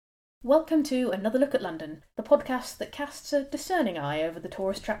Welcome to Another Look at London, the podcast that casts a discerning eye over the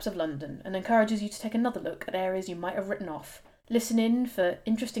tourist traps of London and encourages you to take another look at areas you might have written off. Listen in for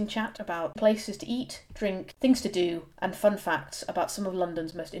interesting chat about places to eat, drink, things to do, and fun facts about some of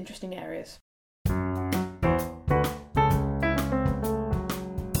London's most interesting areas.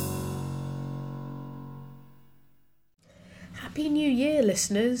 Happy New Year,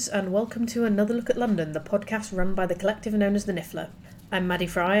 listeners, and welcome to Another Look at London, the podcast run by the collective known as the Niffler. I'm Maddie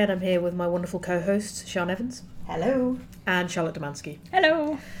Fry, and I'm here with my wonderful co-hosts, Sian Evans. Hello. And Charlotte Domansky.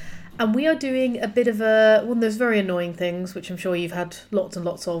 Hello. And we are doing a bit of one of those very annoying things, which I'm sure you've had lots and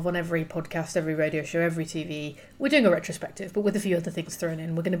lots of on every podcast, every radio show, every TV. We're doing a retrospective, but with a few other things thrown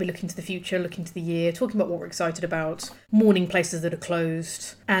in. We're going to be looking to the future, looking to the year, talking about what we're excited about, mourning places that are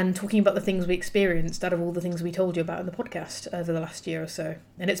closed, and talking about the things we experienced out of all the things we told you about in the podcast over the last year or so.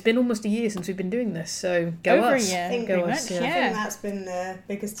 And it's been almost a year since we've been doing this, so go Over us. a year. I think, Go pretty us, much, yeah. I think that's been the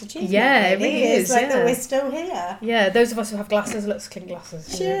biggest achievement. Yeah, it really. really is, It's like yeah. that we're still here. Yeah, those of us who have glasses, let's clink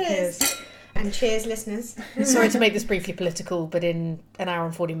glasses. Cheers. And cheers, listeners. Sorry to make this briefly political, but in an hour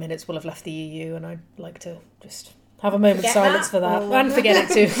and 40 minutes we'll have left the EU, and I'd like to just have a moment's Forget silence that, for that. or- And forget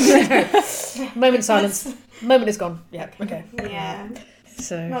it too. Moment silence. Moment is gone. Yeah, okay. Yeah,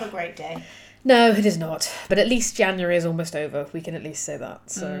 So not a great day. no, it is not. But at least January is almost over. We can at least say that.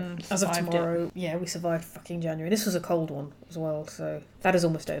 So as of survived tomorrow, yeah, we survived fucking January. This was a cold one as well, so that is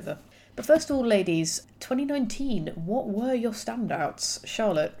almost over. But first of all, ladies, 2019, what were your standouts?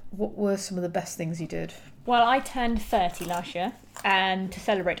 Charlotte, what were some of the best things you did? Well, I turned 30 last year, and to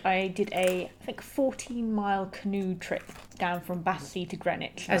celebrate, I did a, 14-mile canoe trip down from Battersea to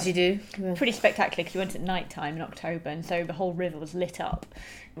Greenwich. As you do. Yeah. Pretty spectacular because we went at night time in October, and so the whole river was lit up.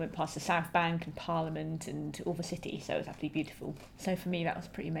 We went past the South Bank and Parliament and all the city, so it was absolutely beautiful. So for me, that was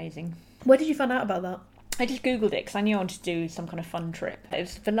pretty amazing. Where did you find out about that? I just Googled it because I knew I wanted to do some kind of fun trip. It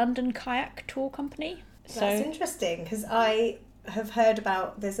was the London Kayak Tour Company. That's So interesting because I have heard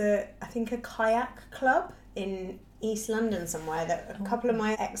about there's a kayak club in East London somewhere that a couple of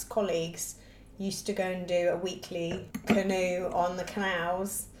my ex-colleagues used to go and do a weekly canoe on the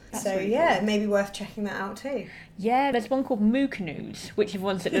canals. That's So really yeah, cool. maybe worth checking that out too. yeah, there's one called Moo Canoes, which are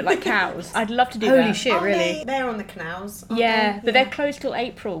ones that look like cows. I'd love to do Holy that. shit, Aren't really? They're on the canals. aren't Yeah, they? but they're closed till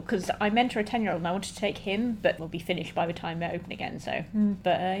April because I mentor a 10-year-old and I wanted to take him, but we'll be finished by the time they're open again. So,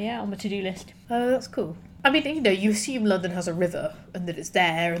 but yeah, on the to-do list. Oh, that's cool. I mean, you know, you assume London has a river and that it's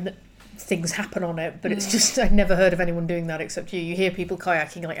there and that things happen on it, but it's just, I'd never heard of anyone doing that except you. You hear people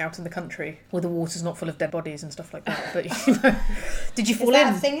kayaking like out in the country where the water's not full of dead bodies and stuff like that. But, you know, did you Is fall that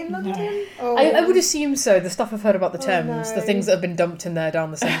in? a thing in London? Or... I would assume so. The stuff I've heard about the Oh, Thames, the no. things that have been dumped in there down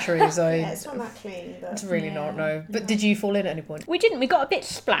the centuries, Yeah, it's not that clean, but it's really not, no. But did you fall in at any point? We didn't. We got a bit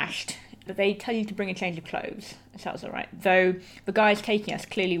splashed, but they tell you to bring a change of clothes, so that was all right. Though the guys taking us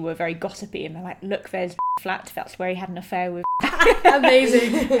clearly were very gossipy, and they're like, "Look, there's flat. That's where he had an affair with."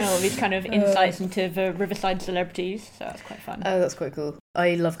 Amazing. And all these kind of insights into the Riverside celebrities, so that's quite fun. Oh, that's quite cool.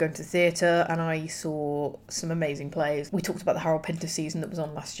 I love going to the theatre, and I saw some amazing plays. We talked about the Harold Pinter season that was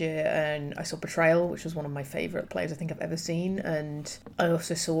on last year, and I saw Betrayal, which was one of my favourite plays I think I've ever seen. And I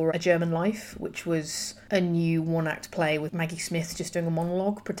also saw A German Life, which was a new one-act play with Maggie Smith just doing a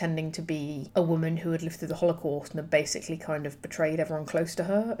monologue, pretending to be a woman who had lived through the Holocaust and had basically kind of betrayed everyone close to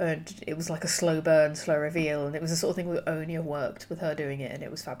her. And it was like a slow burn, slow reveal, and it was the sort of thing that only worked with her doing it, and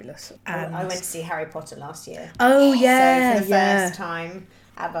it was fabulous. And I went to see Harry Potter last year. oh yeah, So for the yeah. first time,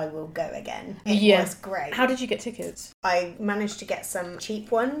 and I will go again. It Yeah. was great. How did you get tickets? I managed to get some cheap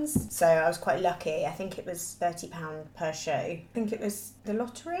ones, so I was quite lucky. I think it was £30 per show. I think it was the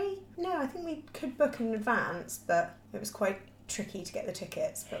lottery? No, I think we could book in advance, but it was quite tricky to get the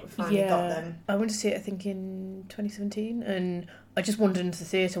tickets, but we finally got them. I went to see it, I think, in 2017, and I just wandered into the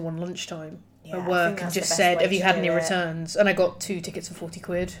theatre one lunchtime Yeah, I at think work and that's the just best said, way have you to had do any it. returns? And I got 2 tickets for 40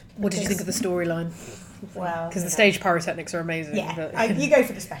 quid. What did you think of the storyline? Well, Because the you know. stage pyrotechnics are amazing. Yeah, but... you go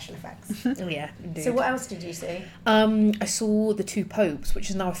for the special effects. Oh, yeah, indeed. So what else did you see? I saw The Two Popes, which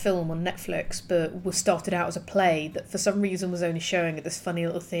is now a film on Netflix, but was started out as a play that for some reason was only showing at this funny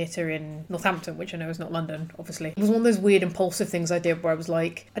little theatre in Northampton, which I know is not London, obviously. It was one of those weird impulsive things I did where I was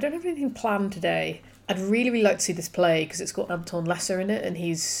like, I don't have anything planned today. I'd really like to see this play because it's got Anton Lesser in it, and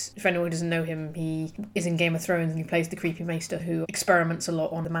he's, if anyone doesn't know him, he is in Game of Thrones and he plays the creepy maester who experiments a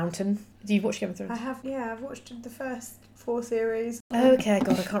lot on the mountain. Do you watch Game of Thrones? I've watched the first 4 series. Okay,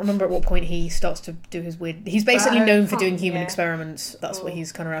 God, I can't remember at what point he starts to do his weird... He's basically known for doing human yeah. experiments. That's what Cool.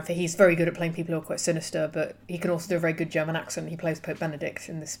 he's kind of around for. He's very good at playing people who are quite sinister, but he can also do a very good German accent. He plays Pope Benedict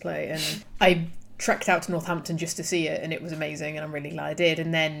in this play, and I trekked out to Northampton just to see it, and it was amazing, and I'm really glad I did.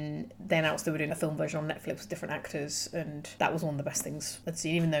 And then they announced they were doing a film version on Netflix with different actors, and that was one of the best things I'd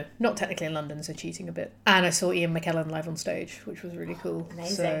seen, even though not technically in London, so cheating a bit. And I saw Ian McKellen live on stage, which was really cool.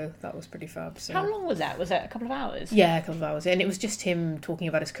 Amazing. So that was pretty fab. So. How long was that? Was it a couple of hours? Yeah, a couple of hours. And it was just him talking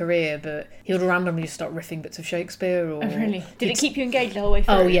about his career, but he would randomly just start riffing bits of Shakespeare. Or Oh, really? Did it keep you engaged the whole way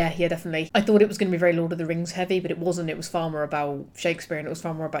through? Oh, yeah, definitely. I thought it was going to be very Lord of the Rings heavy, but it wasn't. It was far more about Shakespeare, and it was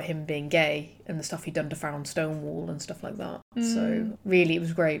far more about him being gay and the stuff he'd done to Found Stonewall and stuff like that. So really, it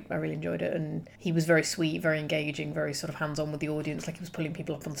was great. I really enjoyed it. And he was very sweet, very engaging, very sort of hands-on with the audience, like he was pulling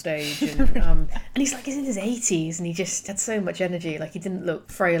people up on stage. And he's like, he's in his 80s, and he just had so much energy. Like, he didn't look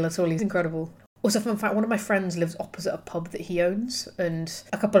frail at all. He's incredible. Also, fun fact, one of my friends lives opposite a pub that he owns, and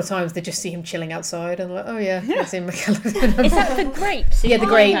a couple of times they just see him chilling outside, and like, oh yeah, that's Ian McKellen. Is that the Grapes? Yeah, the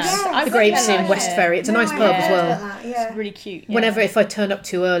Grapes. Yeah, The Grapes in West Yeah. Ferry. It's a nice pub as well. It's really cute. Yeah. Whenever, if I turn up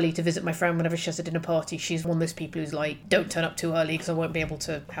too early to visit my friend, whenever she has a dinner party, she's one of those people who's like, don't turn up too early because I won't be able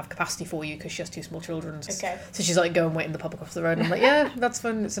to have capacity for you because she has 2 small children. Okay. So she's like, go and wait in the pub across the road. And I'm like, yeah, that's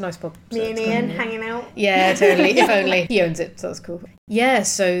fun. It's a nice pub. So Me and it's Ian cool. hanging out. Yeah, totally. If only. He owns it, so that's cool. Yeah,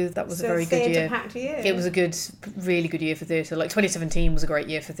 so that was a very good year. Packed year. It was a good, really good year for theatre. Like 2017 was a great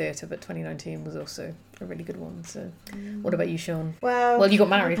year for theatre, but 2019 was also a really good one. So, what about you, Sean? Well, you got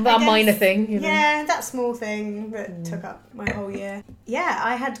married. I That guess- minor thing, you know. Yeah, that small thing that took up my whole year. Yeah,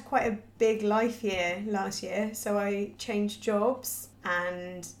 I had quite a big life year last year, so I changed jobs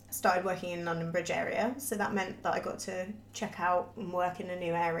and started working in London Bridge area. So that meant that I got to check out and work in a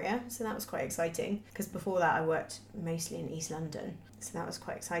new area. So that was quite exciting because before that I worked mostly in East London. So that was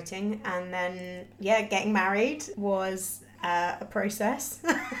quite exciting. And then, yeah, getting married was a process.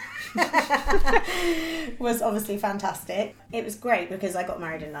 Was obviously fantastic. It was great because I got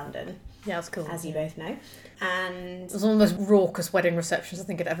married in London, Yeah, that's cool. as you both know. And It was one of the most raucous wedding receptions I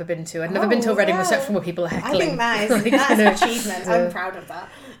think I'd ever been to. I'd never been to a wedding wow. reception where people are I heckling. think that is Like, that's you an know. achievement. I'm proud of that.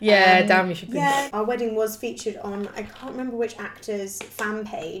 Yeah, damn, you should be. Yeah, our wedding was featured on, I can't remember which actor's fan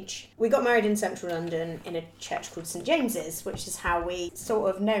page. We got married in central London in a church called St James's, which is how we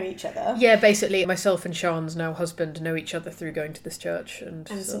sort of know each other. Yeah, basically, myself and Sean's now husband know each other through going to this church. And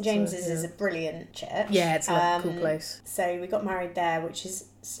And so St it's, James's yeah. is a brilliant church. Yeah, it's a cool place. So we got married there, which is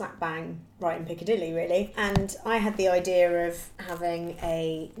slap bang right in Piccadilly, really. And I had the idea of having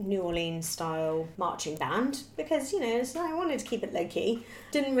a New Orleans style marching band because, you know, so I wanted to keep it low key.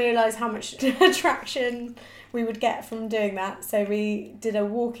 Didn't realise how much attraction we would get from doing that. So we did a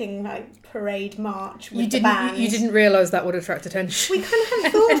walking like parade march with the band. You didn't realise that would attract attention. We kind of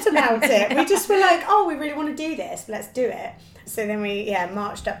hadn't thought about it. We just were like, oh, we really want to do this. Let's do it. So then we,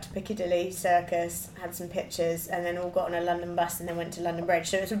 marched up to Piccadilly Circus, had some pictures, and then all got on a London bus and then went to London Bridge.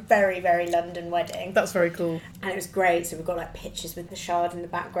 So it was a very, very London wedding. That's very cool. And it was great. So we got like pictures with the Shard in the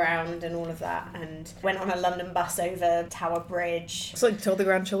background and all of that. And went on a London bus over Tower Bridge. It's like to all the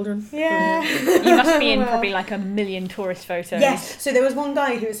grandchildren. Yeah. You must be in probably like a million tourist photos. Yes, so there was one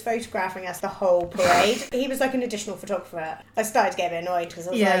guy who was photographing us the whole parade. He was like an additional photographer. I started to get a bit annoyed because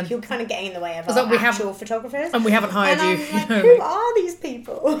I was Yeah. like, you're kind of getting in the way of It's our like we have- actual photographers. And we haven't hired And you. I'm like, you know. who are these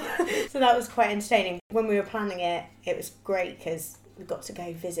people? So that was quite entertaining. When we were planning it, it was great because we got to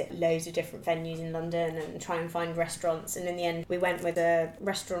go visit loads of different venues in London and try and find restaurants. And in the end, we went with a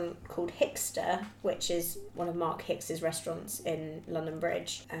restaurant called Hickster, which is one of Mark Hicks's restaurants in London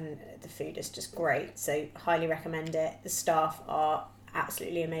Bridge. And the food is just great. So highly recommend it. The staff are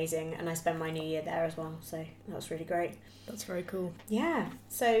absolutely amazing. And I spent my New Year there as well. So that was really great. That's very cool. Yeah.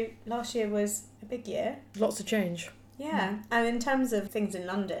 So last year was a big year. Lots of change. Yeah, and in terms of things in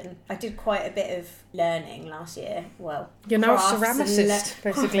London, I did quite a bit of learning last year. Well, You're now a crafts and ceramicist,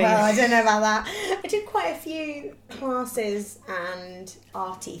 basically. Well, I don't know about that. I did quite a few classes and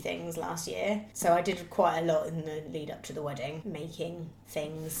arty things last year. So I did quite a lot in the lead up to the wedding, making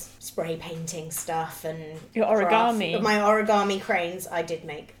things, spray painting stuff and Your origami. craft. My origami cranes, I did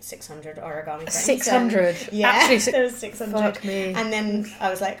make 600 origami cranes. 600? Yeah, Actually, there was 600. Fuck me. And then I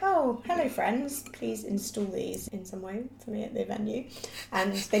was like, oh, hello friends, please install these in some way for me at the venue.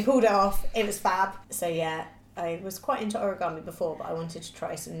 And they pulled it off. It was fab. So yeah, I was quite into origami before, but I wanted to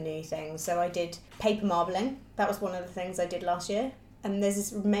try some new things. So I did paper marbling. That was one of the things I did last year. And there's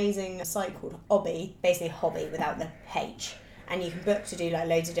this amazing site called Hobby, basically hobby without the H. And you can book to do like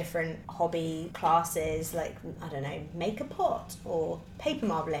loads of different hobby classes, like, I don't know, make a pot or paper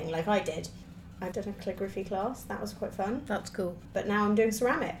marbling like I did. I did a calligraphy class. That was quite fun. That's cool. But now I'm doing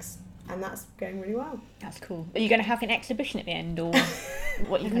ceramics, and that's going really well. That's cool. Are you going to have an exhibition at the end, or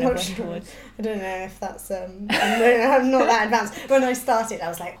what are you I'm going to not work sure. towards? I don't know if that's I'm not that advanced. When I started, I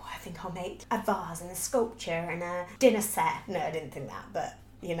was like, oh, I think I'll make a vase and a sculpture and a dinner set. No, I didn't think that, but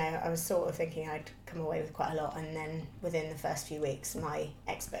you know, I was sort of thinking I'd come away with quite a lot, and then within the first few weeks my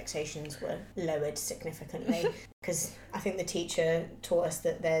expectations were lowered significantly because I think the teacher taught us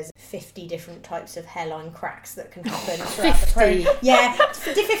that there's 50 different types of hairline cracks that can happen throughout the program. Yeah,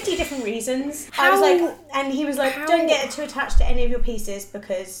 50 different reasons. I was like, and he was like, don't get too attached to any of your pieces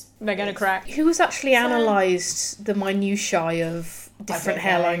because they're going to crack. Who's actually analysed the minutiae of different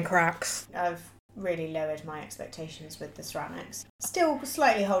hairline cracks? I've really lowered my expectations with the ceramics. Still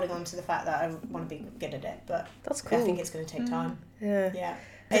slightly holding on to the fact that I want to be good at it, but that's cool. I think it's going to take time. Yeah.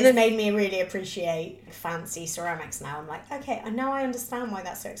 It's made me really appreciate fancy ceramics now. I'm like, okay, now I understand why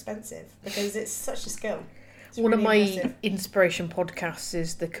that's so expensive, because it's such a skill. One of my inspiration podcasts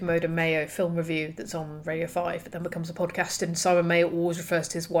is the Komodo Mayo film review that's on Radio 5, but then becomes a podcast, and Simon Mayo always refers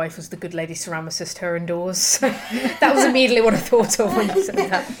to his wife as the good lady ceramicist her indoors. So that was immediately what I thought of when you said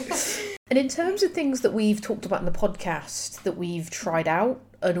that. And in terms of things that we've talked about in the podcast that we've tried out,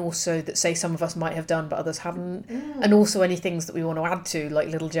 and also that, say, some of us might have done but others haven't, and also any things that we want to add to, like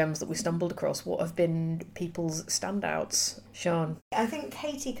little gems that we stumbled across, what have been people's standouts? Sian? I think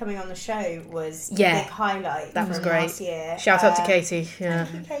Katie coming on the show was a big highlight. That was great. Last year. Shout out to Katie. Yeah.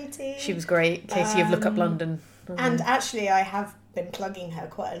 Thank you, Katie. She was great. Katie of Look Up London. And actually I have been plugging her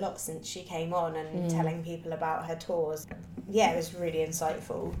quite a lot since she came on and telling people about her tours. Yeah, it was really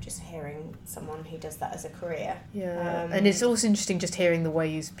insightful just hearing someone who does that as a career. Yeah, and it's also interesting just hearing the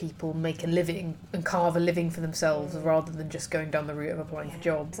ways people make a living and carve a living for themselves rather than just going down the route of applying for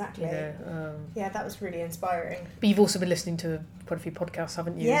jobs. Exactly. Yeah, that was really inspiring. But you've also been listening to quite a few podcasts,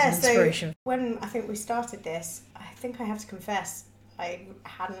 haven't you? Yeah, as an inspiration. So when I think we started this, I think I have to confess I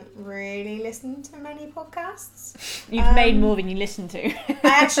hadn't really listened to many podcasts. You've made more than you listened to. I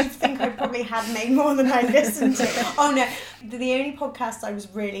actually think I probably had made more than I listened to. Oh no, the only podcast I was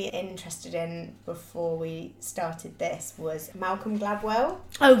really interested in before we started this was Malcolm Gladwell.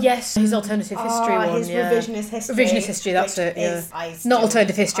 Oh yes, his alternative history one. His revisionist history. Revisionist history, that's it. Yeah. Not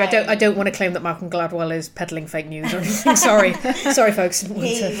alternative history. I don't want to claim that Malcolm Gladwell is peddling fake news or anything. Sorry, folks. He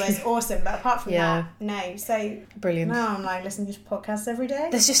was awesome, but apart from that, no. So brilliant. Now I'm like listening to podcasts every day.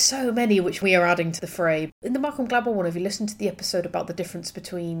 There's just so many which we are adding to the fray. In the Malcolm Gladwell one, have you listened to the episode about the difference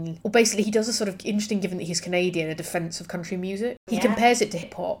between... Well, basically, he does a sort of interesting, given that he's Canadian, a defence of country music. He compares it to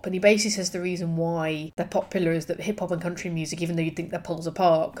hip-hop, and he basically says the reason why they're popular is that hip-hop and country music, even though you'd think they're poles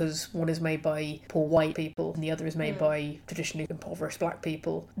apart, because one is made by poor white people and the other is made by traditionally impoverished black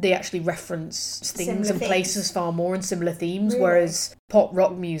people, they actually reference things Similar and themes. Places far more and similar themes, Really? whereas pop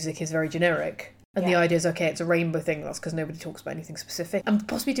rock music is very generic. And the idea is, okay, it's a rainbow thing, that's because nobody talks about anything specific. I'm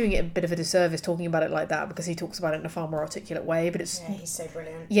possibly doing it a bit of a disservice talking about it like that, because he talks about it in a far more articulate way, but it's... Yeah, he's so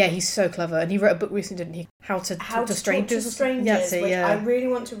brilliant. Yeah, he's so clever. And he wrote a book recently, didn't he? How to Talk to Strangers. Which I really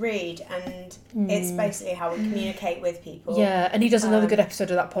want to read, and it's basically how we communicate with people. Yeah, and he does another good episode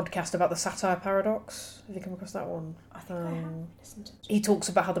of that podcast about the satire paradox. Have you come across that one? I think I haven't listened to it. He talks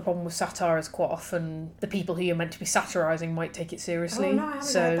about how the problem with satire is quite often the people who you're meant to be satirising might take it seriously. Oh no, I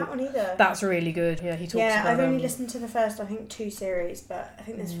haven't heard that one either. That's really good. Yeah, he talks about... I've only listened to the first, I think, 2 series, but I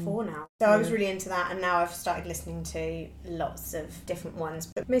think there's 4 now. So I was really into that, and now I've started listening to lots of different ones,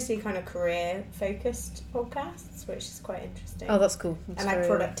 but mostly kind of career-focused podcasts, which is quite interesting. Oh, that's cool. And like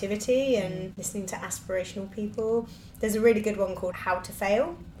productivity and listening to aspirational people. There's a really good one called How to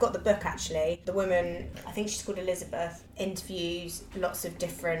Fail. Got the book, actually. The woman, I think she's called Elizabeth, interviews lots of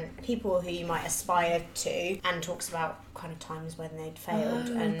different people who you might aspire to and talks about kind of times when they'd failed.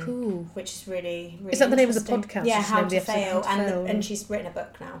 Cool. Which is really, really Is that the name of the interesting. podcast? Yeah, Is the How name of to the episode Fail. How to Fail? And she's written a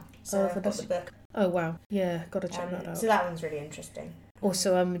book now. So I've got the book. Oh, wow. Yeah, got to check that out. So that one's really interesting.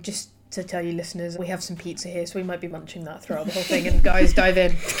 Also, just to tell you listeners, we have some pizza here, so we might be munching that throughout the whole thing, and guys, dive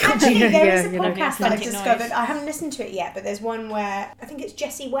in. Actually, there is a podcast that I've Noise. discovered. I haven't listened to it yet, but there's one where I think it's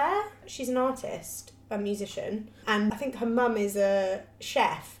Jessie Ware. She's an artist, a musician, and I think her mum is a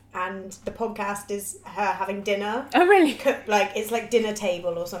chef, and the podcast is her having dinner. Oh, really? Like, it's like dinner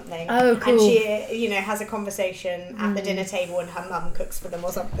table or something. Oh, cool. And she, has a conversation at the dinner table, and her mum cooks for them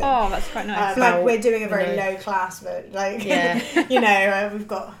or something. Oh, that's quite nice. Like, we're doing a very low class, but like, we've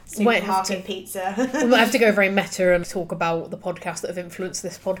got supermarket pizza. We might have to go very meta and talk about the podcasts that have influenced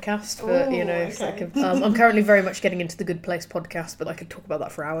this podcast, but it's like I'm currently very much getting into the Good Place podcast, but I could talk about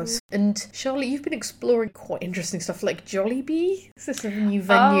that for hours. And Charlotte, you've been exploring quite interesting stuff like Jollibee. Is this a new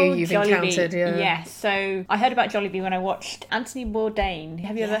venue you you've encountered. Yeah. Yes. So I heard about Jollibee when I watched Anthony Bourdain.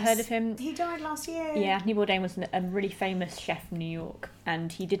 Have you ever heard of him? He died last year. Yeah, Anthony Bourdain was a really famous chef in New York,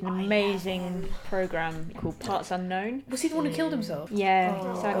 and he did an amazing program called Parts Unknown. Was he the one who killed himself? Yeah,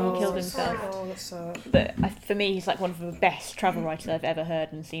 he killed himself. Oh, that's sad. But for me, he's like one of the best travel writers I've ever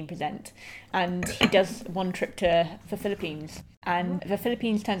heard and seen present. And he does one trip to the Philippines. And the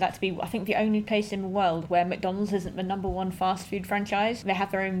Philippines turns out to be, I think, the only place in the world where McDonald's isn't the #1 fast food franchise. They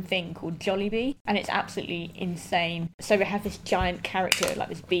have their own thing called Jollibee, and it's absolutely insane. So they have this giant character, like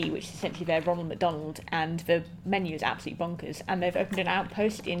this bee, which is essentially their Ronald McDonald, and the menu is absolutely bonkers. And they've opened an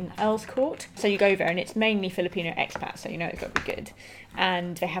outpost in Earl's Court. So you go there, and it's mainly Filipino expats, so you know it's got to be good.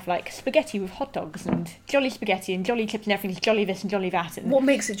 And they have like spaghetti with hot dogs and jolly spaghetti and jolly chips and everything's jolly this and jolly that. And What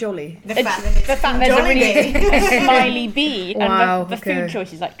makes it jolly? The fact that there's a really Jollibee. smiley bee. Wow, And the okay. food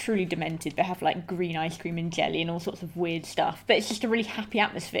choice is like truly demented. They have like green ice cream and jelly and all sorts of weird stuff. But it's just a really happy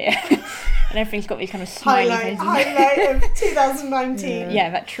atmosphere. And everything's got these kind of smiley faces. highlight of 2019. Yeah,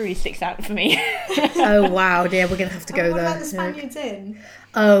 that truly sticks out for me. Oh wow, yeah, we're gonna have to go What there. about the Yeah. Spaniards Inn?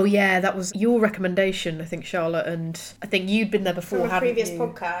 Oh yeah, that was your recommendation, I think, Charlotte, and I think you'd been there before, From a hadn't previous you?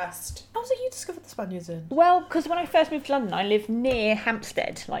 podcast. How was it you discovered the Spaniards Inn? Well, because when I first moved to London, I lived near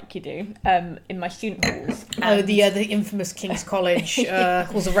Hampstead, like you do, in my student halls. Oh, the infamous King's College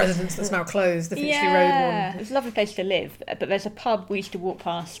halls of residence that's now closed, the Finchley Road Yeah, one. it's a lovely place to live. But there's a pub we used to walk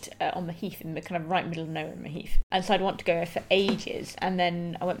past on the Heath, in the kind of right middle of nowhere in the Heath. And so I'd want to go there for ages. And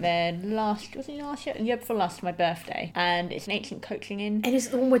then I went there last year? The year before last, for my birthday. And it's an ancient coaching inn. And is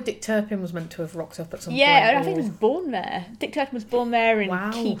it the one where Dick Turpin was meant to have rocked up at some point? Yeah, I think or- he was born there. Dick Turpin was born there, and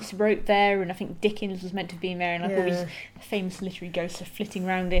Wow. Keats wrote there, and I think Dickens was meant to have been there, and like all Yeah. these famous literary ghosts are flitting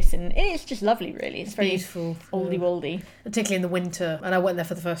around it, and it's just lovely, really. It's very beautiful. oldie woldy. Particularly in the winter. And I went there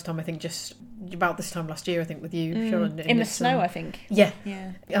for the first time, I think, just about this time last year, I think, with you, Charlotte. In the it's, snow, I think. Yeah.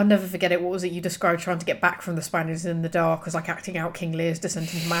 Yeah. I'll never forget it. What was it you described trying to get back from the Spaniards in the dark as like acting out King Lear's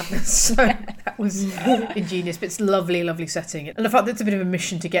descent into madness? So that was ingenious, but it's lovely, lovely setting. And the fact that it's a bit of a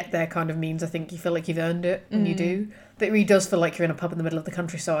mission to get there kind of means I think you feel like you've earned it when you do. But it really does feel like you're in a pub in the middle of the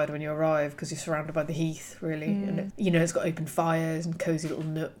countryside when you arrive because you're surrounded by the heath, really. And it, it's got open fires and cosy little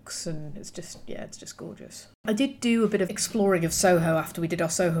nooks, and it's just gorgeous. I did do a bit of exploring of Soho after we did our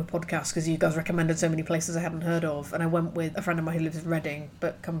Soho podcast because you guys recommended so many places I hadn't heard of, and I went with a friend of mine who lives in Reading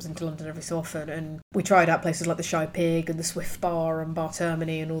but comes into London every so often, and we tried out places like the Shy Pig and the Swift Bar and Bar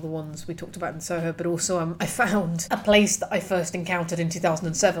Termini and all the ones we talked about in Soho, but also I found a place that I first encountered in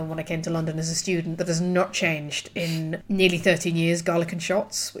 2007 when I came to London as a student that has not changed in nearly 13 years, Garlic and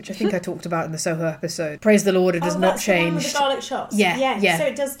Shots, which I think I talked about in the Soho episode. Praise the Lord, it has not that's the one with changed. the garlic shots. Yeah. So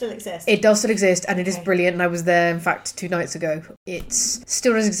it does still exist. It does still exist, and it is Okay. brilliant, and I was there, in fact, 2 nights ago. It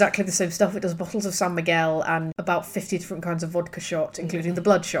still does exactly the same stuff. It does bottles of San Miguel and about 50 different kinds of vodka shot, including the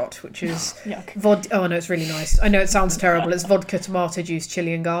blood shot, which is Yuck. Oh, no, it's really nice. I know it sounds terrible. It's vodka, tomato juice,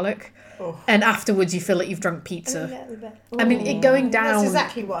 chili and garlic. Oh. And afterwards you feel like you've drunk A pizza. little bit. I mean, it going down... That's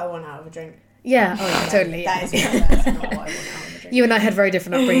exactly what I want out of a drink. Yeah, oh yeah, totally. That is not what I want out of a drink. You and I had very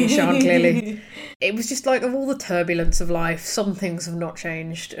different upbringings, Sean, clearly. It was just like, of all the turbulence of life, some things have not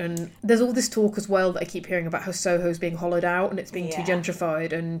changed. And there's all this talk as well that I keep hearing about how Soho's being hollowed out and it's being too Yeah.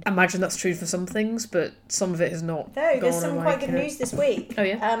 gentrified. And I imagine that's true for some things, but some of it has not. Though, there's gone some on quite like, good news this week. Oh,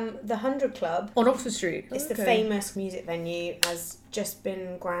 yeah? The 100 Club. On Oxford Street. It's the Okay. famous music venue, has just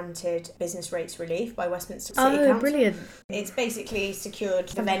been granted business rates relief by Westminster City Oh, Council. brilliant. It's basically secured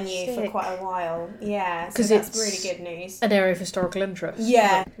the venue for Fantastic. quite a while. Yeah, so 'Cause that's it's really good news. An area of historical interest.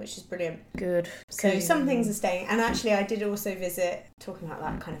 Yeah, which is brilliant. Good. So Okay. some things are staying. And actually, I did also visit, talking about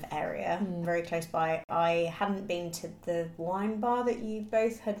that kind of area, very close by. I hadn't been to the wine bar that you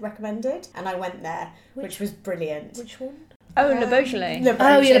both had recommended, and I went there, which was brilliant. Which one? Oh, Le Beaujolais. Le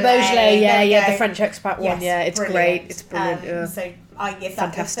Oh, yeah, the Beaujolais. Yeah, there you yeah, go. the French expat one. Yes, Yeah, it's brilliant. great. It's brilliant. Yeah. So I give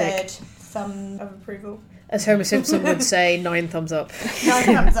that the Fantastic. third thumb of approval. As Homer Simpson would say, 9 thumbs up. 9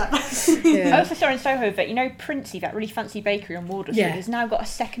 thumbs up. I Yeah. also saw in Soho that, Princey, that really fancy bakery on Wardour Yeah. Street, has now got a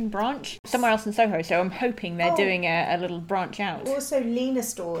second branch somewhere else in Soho, so I'm hoping they're Oh. doing a little branch out. Also, Lena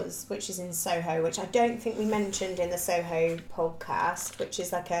Stores, which is in Soho, which I don't think we mentioned in the Soho podcast, which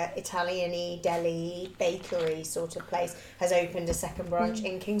is like a Italian-y, deli, bakery sort of place, has opened a second branch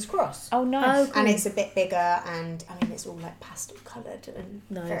in King's Cross. Oh, nice. Oh, And it's a bit bigger, and I mean, it's all like pastel coloured and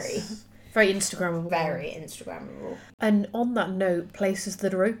Nice. very Very Instagrammable. Very Instagrammable. And on that note, places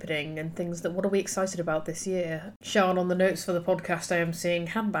that are opening and things that, what are we excited about this year? Sean, on the notes for the podcast, I am seeing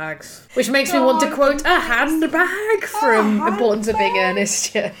handbags, which makes me want to quote a handbag from Importance of Being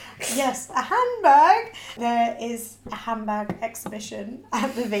Earnest. Yeah. Yes, a handbag. There is a handbag exhibition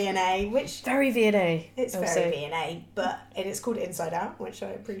at the V&A, which Very V&A. it's I would very say. V&A, but it is called Inside Out, which I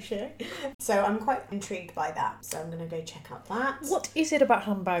appreciate. So I'm quite intrigued by that. So I'm going to go check out that. What is it about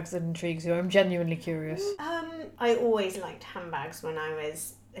handbags that intrigues you? I'm genuinely curious. I always liked handbags when I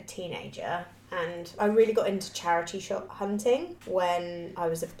was a teenager, and I really got into charity shop hunting when I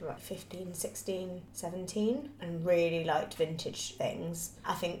was about 15, 16, 17, and really liked vintage things.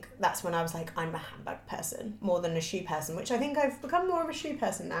 I think that's when I was like, I'm a handbag person more than a shoe person, which I think I've become more of a shoe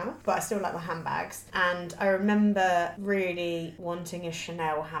person now, but I still like my handbags. And I remember really wanting a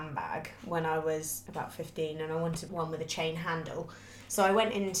Chanel handbag when I was about 15, and I wanted one with a chain handle. So I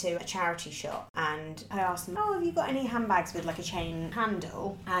went into a charity shop and I asked them, have you got any handbags with like a chain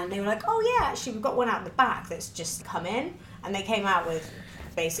handle? And they were like, yeah, actually we've got one out the back that's just come in. And they came out with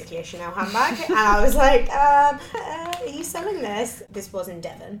basically a Chanel handbag. And I was like, are you selling this? This was in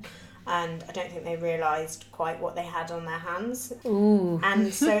Devon. And I don't think they realised quite what they had on their hands. Ooh.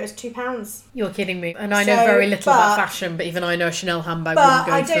 And so it was £2. You're kidding me. And I know very little about fashion, but even I know a Chanel handbag But wouldn't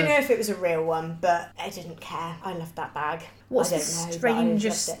go I don't for... know if it was a real one, but I didn't care. I loved that bag. What's I the don't know, but I always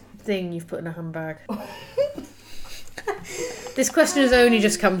strangest loved thing you've put in a handbag? This question has only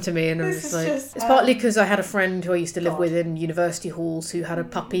just come to me, and I'm just like... It's partly because I had a friend who I used to live with in university halls who had a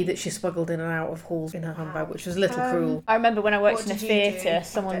puppy that she smuggled in and out of halls in her handbag, which was a little cruel. I remember when I worked What in a did you do? theatre, I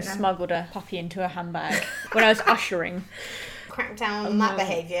someone don't know. smuggled a puppy into a handbag when I was ushering. Crack down on that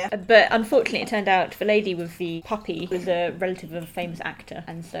behaviour. But unfortunately, it turned out the lady with the puppy was a relative of a famous actor,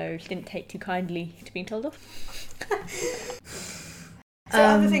 and so she didn't take too kindly to being told off. So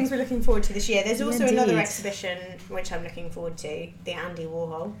other things we're looking forward to this year. There's also another indeed. exhibition which I'm looking forward to, the Andy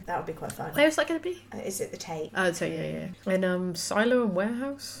Warhol. That would be quite fun. Where's that going to be? Is it the Tate? Oh, so yeah. And Silo and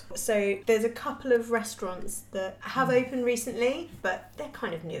Warehouse? So there's a couple of restaurants that have opened recently, but they're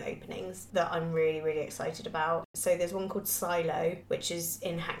kind of new openings that I'm really, really excited about. So there's one called Silo, which is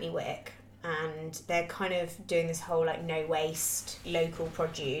in Hackney Wick. And they're kind of doing this whole like no waste local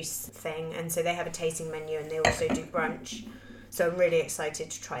produce thing, and so they have a tasting menu and they also do brunch. So I'm really excited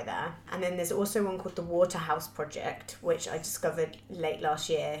to try that. And then there's also one called the Waterhouse Project, which I discovered late last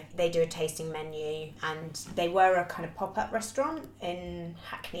year. They do a tasting menu, and they were a kind of pop-up restaurant in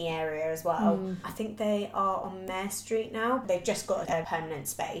Hackney area as well. I think they are on Mare Street now. They've just got a permanent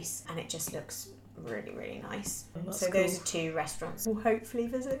space, and it just looks really, really nice. That's So cool. those are two restaurants we'll hopefully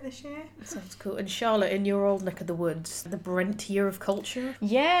visit this year. Sounds cool. And Charlotte, in your old neck of the woods, the Brent Year of Culture?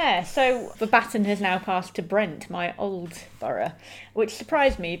 Yeah, so the baton has now passed to Brent, my old borough, which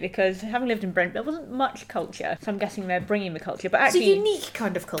surprised me because having lived in Brent, there wasn't much culture. So I'm guessing they're bringing the culture. But It's a actually, unique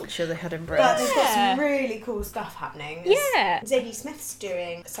kind of culture they had in But Brent. they've got some really cool stuff happening. Yeah. Zadie Smith's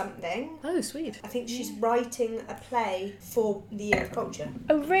doing something. Oh, sweet. I think she's writing a play for the Year of Culture.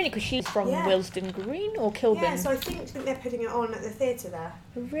 Oh, really? Because she's from Yeah. Willesden Green or Kilburn? Yeah, so I think they're putting it on at the theatre there.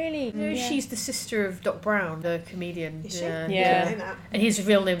 Really? You know, she's the sister of Doc Brown, the comedian. Is she? Yeah. I didn't know that. And his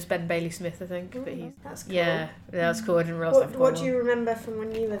real name's Ben Bailey Smith, I think. But he's That's cool. yeah, that's cool. I didn't realise that. What do you remember from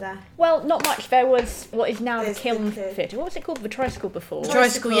when you were there? Well, not much. There was what is now There's the Kiln the- Theatre. What was it called? The Tricycle before?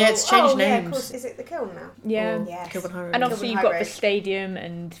 Tricycle, yeah, it's changed Yeah, names. of course. Is it the Kiln now? Yeah. Or Yes. Kilburn High Road. And obviously Kilburn you've High got the Road. stadium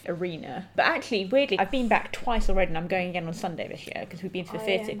and arena. But actually, weirdly, I've been back twice already and I'm going again on Sunday this year because we've been to the Oh,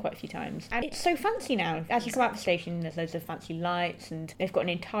 theatre yeah. quite a few times. And it's so fancy now. As you come out the station, there's loads of fancy lights and they've got an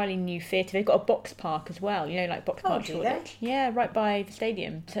entirely new theatre. They've got a box park as well, you know, like Box Oh, Park do Shoreditch. Yeah, right by the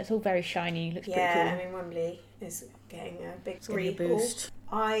stadium. So it's all very shiny, looks Yeah, pretty I cool. mean, Wembley is getting a big It's gonna be a rehaul. boost.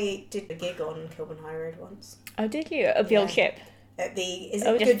 I did a gig on Kilburn High Road once. Oh, did you? Of the old Yeah. ship? At the, is it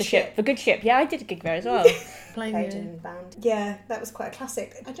Oh, the just Good the ship. The Good Ship. Yeah, I did a gig there as well. Playing Played the- in band. Yeah, that was quite a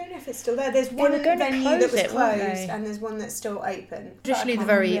classic. I don't know if it's still there. There's were one going to venue close that was it, weren't they? closed, and there's one that's still open. Traditionally, the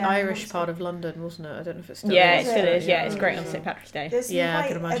But I very can't- yeah, Irish what's part it? of London, wasn't it? I don't know if it's still Yeah, is. it still is. Yeah, it's Yeah. great on St. Patrick's Day. There's Yeah, I quite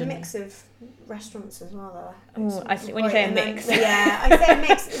can imagine. a mix of restaurants as well, though. Ooh, I see- when you say a And then- mix. yeah, I say a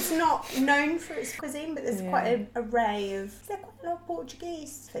mix. It's not known for its cuisine, but there's Yeah. quite an array of. There's quite a lot of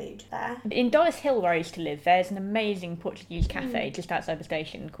Portuguese food there. In Dollis Hill, where I used to live, there's an amazing Portuguese cafe just outside the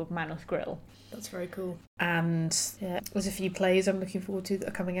station called Manos Grill. That's very cool. And yeah, there's a few plays I'm looking forward to that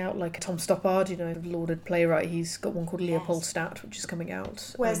are coming out, like Tom Stoppard, you know, the lauded playwright. He's got one called Leopoldstadt, which is coming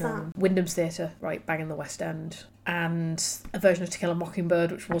out. Where's and, Wyndham's Theatre, right bang in the West End. And a version of To Kill a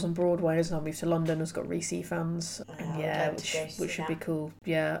Mockingbird, which was on Broadway, has now moved to London, has got Reese fans. Oh, And I'd yeah, love to go see which should be that. cool.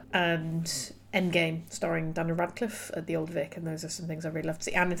 Yeah. And Endgame, starring Daniel Radcliffe at the Old Vic, and those are some things I really love to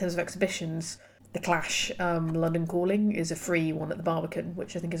see. And in terms of exhibitions, The Clash, London Calling is a free one at the Barbican,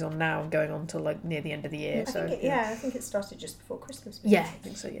 which I think is on now and going on till like near the end of the year. I think it started just before Christmas. Yeah, I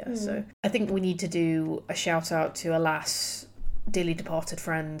think so, yeah. So I think we need to do a shout out to, alas, dearly departed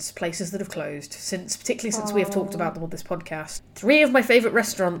friends, places that have closed, particularly since we have talked about them on this podcast. 3 of my favourite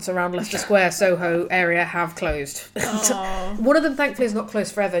restaurants around Leicester Square, Soho area have closed. One of them, thankfully, is not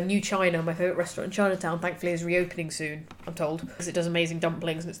closed forever. New China, my favourite restaurant in Chinatown, thankfully is reopening soon, I'm told, because it does amazing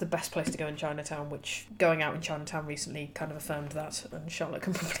dumplings and it's the best place to go in Chinatown, which going out in Chinatown recently kind of affirmed that, and Charlotte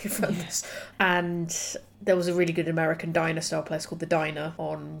can probably affirm this. And there was a really good American diner style place called The Diner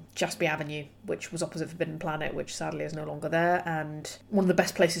on Jaspie Avenue, which was opposite Forbidden Planet, which sadly is no longer there. And one of the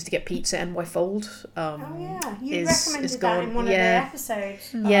best places to get pizza, NY Fold. You recommended that in one of the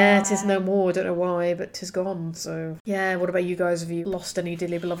episodes. Yeah, it is no more. I don't know why, but 'tis gone. So yeah, what about you guys? Have you lost any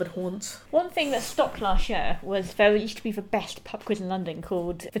dearly beloved haunts? One thing that stopped last year was there used to be the best pub quiz in London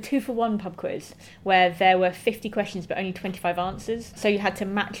called the 2-for-1 pub quiz, where there were 50 questions but only 25 answers. So you had to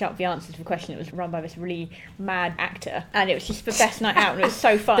match up the answers to the question. It was run by this really mad actor, and it was just the best night out, and it was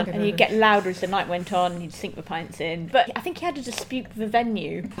so fun. And you'd get louder as the night went on, and you'd sink the pints in. But I think he had a dispute with the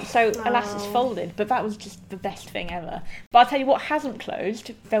venue, so alas, it's folded. But that was just the best thing ever. But I'll tell you what hasn't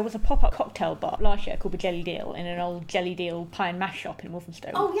closed. There was a pop-up cocktail bar last year called the Jelly Deal in an old Jelly Deal pie and mash shop in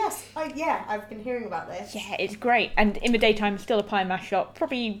Walthamstow. Oh yes, I've been hearing about this. Yeah, it's great. And in the daytime, still a pie and mash shop,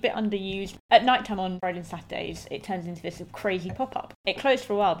 probably a bit underused. At night time on Friday and Saturdays, it turns into this crazy pop-up. It closed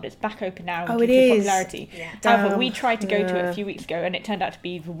for a while, but it's back open now. Oh, it is. Popularity. Yeah. However, we tried to go to it a few weeks ago, and it turned out to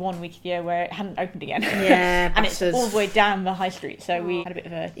be the 1 week of the year where it hadn't opened again. Yeah, and it's all the way down the high street, so we had a bit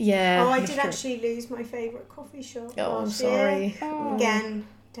of a... Yeah. Oh, I did actually lose my favourite coffee shop. Oh, I'm sorry. Again,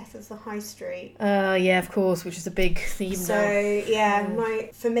 Death of the High Street. Yeah, of course, which is a big theme now.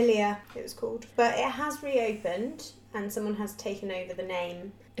 My Familiar, it was called. But it has reopened, and someone has taken over the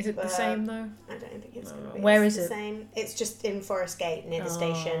name. Is it the same though? I don't think it's going to be. Where is the it? Same. It's just in Forest Gate near the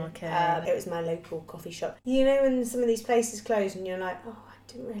station. Okay. It was my local coffee shop. You know when some of these places close and you're like, oh,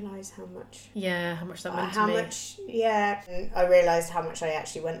 I didn't realise how much. Yeah, how much that meant to me. How much, yeah. And I realised how much I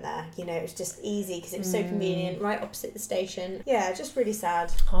actually went there. You know, it was just easy because it was so convenient, right opposite the station. Yeah, just really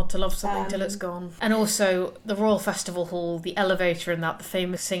sad. Hard to love something till it's gone. And also, the Royal Festival Hall, the elevator in that, the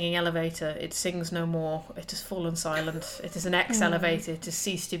famous singing elevator, it sings no more. It has fallen silent. It is an ex-elevator. It has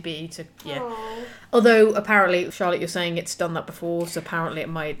ceased to be. Aww. Although, apparently, Charlotte, you're saying it's done that before, so apparently it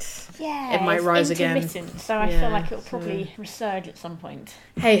might rise again. So I feel like it'll probably resurge at some point.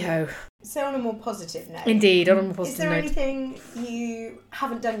 Hey-ho. So on a more positive note. Indeed, on a more positive note. Is there anything you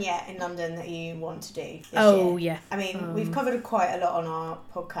haven't done yet in London that you want to do this year? Yeah. I mean, we've covered quite a lot on our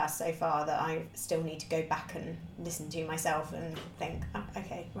podcast so far that I still need to go back and listen to myself and think, oh,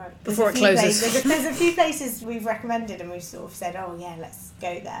 okay, right. Before it closes. There's a few places we've recommended and we've sort of said, oh yeah, let's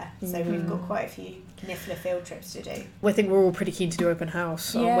go there. So we've got quite a few Niffler field trips to do. I think we're all pretty keen to do open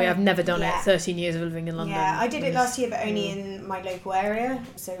house. We have never done it, 13 years of living in London. Yeah, I did it last year, but only in my local area.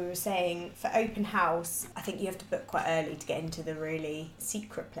 So we were saying, for open house, I think you have to book quite early to get into the really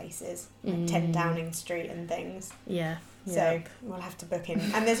secret places, like 10 Downing Street and things. Yeah. So we'll have to book in.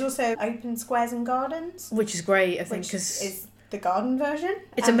 And there's also open squares and gardens. Which is great, I think, because... is the garden version.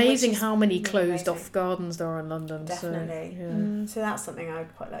 It's amazing how many closed off gardens there are in London. Definitely. So that's something I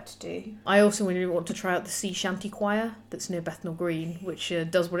would quite like to do. I also really want to try out the Sea Shanty Choir that's near Bethnal Green, which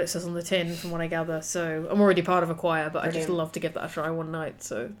does what it says on the tin from what I gather. So I'm already part of a choir, but Brilliant. I just love to give that a try one night,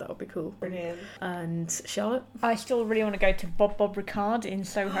 so that would be cool. Brilliant. And Charlotte? I still really want to go to Bob Ricard in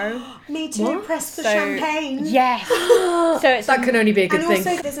Soho. Me too. Press for champagne. Yes. So it's that can only be a good thing. And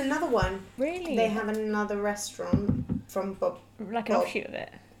also there's another one. Really? They have another restaurant from Bob. Like an offshoot of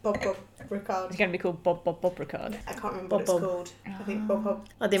it. Bob Ricard. It's going to be called Bob Ricard. I can't remember what it's called. I think Bob.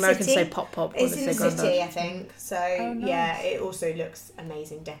 Like the Americans say pop. It's in the city, I think. So nice. Yeah, it also looks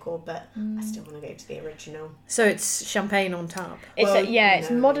amazing decor, but I still want to go to the original. So it's champagne on tap.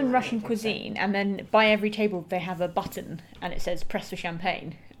 It's modern Russian cuisine, and then by every table they have a button, and it says "Press for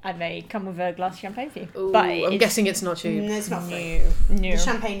champagne." And they come with a glass of champagne for you. Ooh, but I'm guessing it's not cheap. No, it's not free. No. The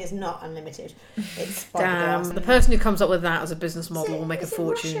champagne is not unlimited. It's by the glass. The person who comes up with that as a business model will make a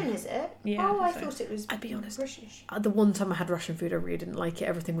fortune. Russian, is it? Yeah. I thought it was. I'd be honest. British. The one time I had Russian food, I really didn't like it.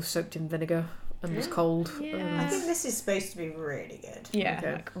 Everything was soaked in vinegar and was cold. Yeah. I think this is supposed to be really good. Yeah,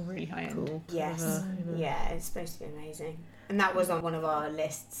 like really high end. Cool. Yes. Yeah, it's supposed to be amazing. And that was on one of our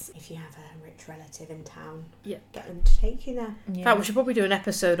lists. If you have a rich relative in town, get them to take you there. In fact, we should probably do an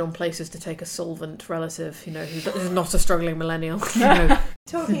episode on places to take a solvent relative, who's not a struggling millennial.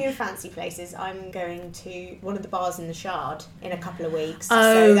 Talking of fancy places, I'm going to one of the bars in the Shard in a couple of weeks. Oh,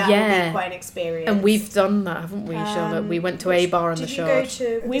 so that will yeah. be quite an experience. And we've done that, haven't we, Charlotte? We went to a bar in the Shard.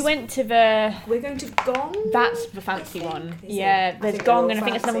 We went to the... We're going to Gong. That's the fancy one. Is Yeah, it? there's think Gong they're and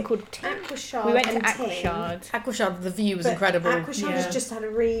I think all there's someone fancy. called Aquashard. We went to and Ting. Aquashard. Aquashard, the view was But incredible. Aquashard has Yeah. just had a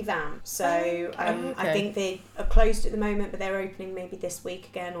revamp, so I okay. think they are closed at the moment, but they're opening maybe this week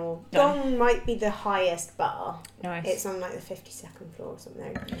again. Or Gong might be the highest bar. Nice. It's on like the 52nd floor or something.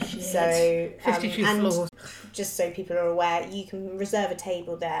 Shit. So 52 and floors. just so people are aware, you can reserve a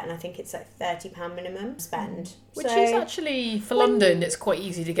table there, and I think it's like £30 minimum spend. Which So- is actually, for London, it's quite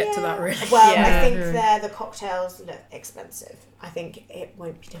easy to get to that, really. Well, Yeah. I think the cocktails look expensive. I think it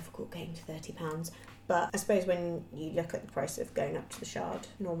won't be difficult getting to £30. But I suppose when you look at the price of going up to the Shard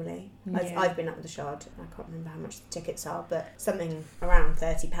normally, Yeah. I've been up to the Shard, I can't remember how much the tickets are, but something around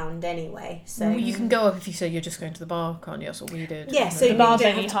 £30 anyway. So Well, you can go up if you say you're just going to the bar, can't you? That's what we did. Yeah, so The you bar's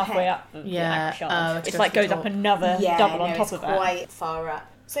don't only have to halfway pay. up. Yeah, Aquashard. to It's go like to the goes up top. another double on top it's of that. quite far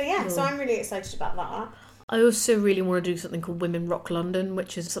up. So yeah, so I'm really excited about that. I also really want to do something called Women Rock London,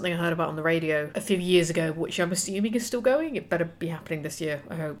 which is something I heard about on the radio a few years ago, which I'm assuming is still going. It better be happening this year,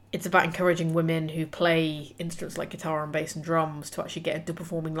 I hope. It's about encouraging women who play instruments like guitar and bass and drums to actually get into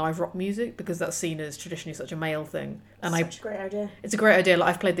performing live rock music, because that's seen as traditionally such a male thing. And Such a great idea. it's a great idea. Like,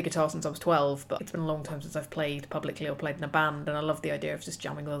 I've played the guitar since I was 12, but it's been a long time since I've played publicly or played in a band, and I love the idea of just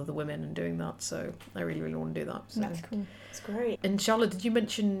jamming with other women and doing that, so I really, really want to do that. So. That's cool. It's great. And Charlotte, did you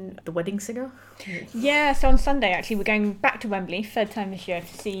mention The Wedding Singer? Yeah, so on Sunday actually we're going back to Wembley, third time this year,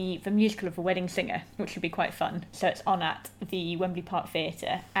 to see the musical of The Wedding Singer, which should be quite fun. So it's on at the Wembley Park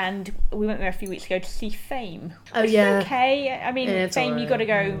Theatre, and we went there a few weeks ago to see Fame. Oh, Which yeah. is okay. I mean, Yeah, it's Fame, alright, you got to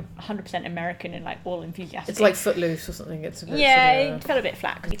go 100% American and like all enthusiastic. It's like Footloose or something. It's a bit Yeah, sort of it felt a bit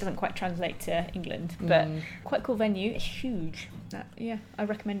flat because it doesn't quite translate to England, but Mm. quite cool venue. It's huge. Yeah, I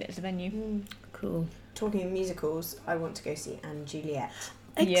recommend it as a venue. cool. Talking of musicals, I want to go see Anne and Juliet.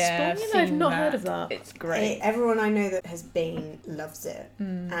 Yeah, Explain, I've seen not that. heard of that. It's great. Everyone I know that has been loves it,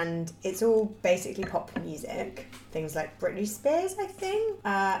 and it's all basically pop music. Things like Britney Spears, I think,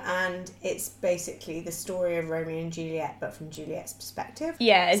 and it's basically the story of Romeo and Juliet, but from Juliet's perspective.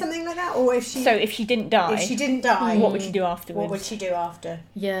 Yeah. Something like that. Or if she If she didn't die, didn't die, what would she do afterwards? What would she do after?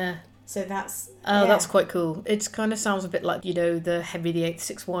 Yeah. So that's That's quite cool. It kind of sounds a bit like, the Henry VIII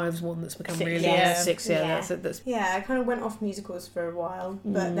Six Wives one that's become Six, really yeah. six. Yeah, that's Yeah, I kind of went off musicals for a while,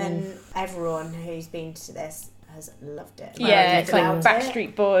 but then everyone who's been to this has loved it. Yeah, it's like Loved it.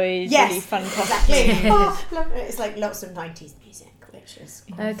 Backstreet Boys, Yes, really fun exactly. costumes. Oh, love it. It's like lots of 90s music, which is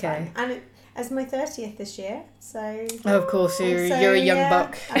quite Okay. fun. And as my 30th this year, so... Oh, of course, you're a young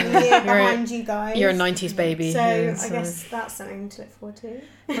buck. I'm a year You're a- behind you guys. You're a 90s baby. So yeah, I guess that's something to look forward to.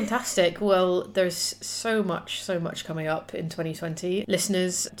 Fantastic. Well, there's so much coming up in 2020.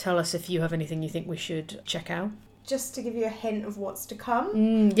 Listeners, tell us if you have anything you think we should check out. Just to give you a hint of what's to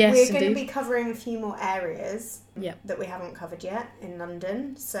come, Yes, we're going indeed. to be covering a few more areas Yep. that we haven't covered yet in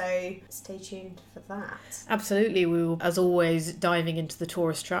London, so stay tuned for that. Absolutely. We will, as always, diving into the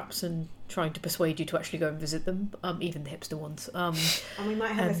tourist traps and trying to persuade you to actually go and visit them, even the hipster ones. And we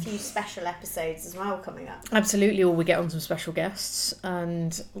might have a few special episodes as well coming up. Absolutely, or we get on some special guests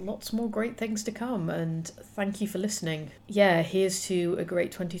and lots more great things to come. And thank you for listening. Yeah, here's to a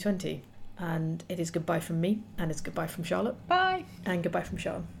great 2020. And it is goodbye from me, and it's goodbye from Charlotte, Bye. and goodbye from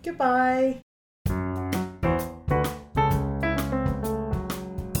Sean. Goodbye.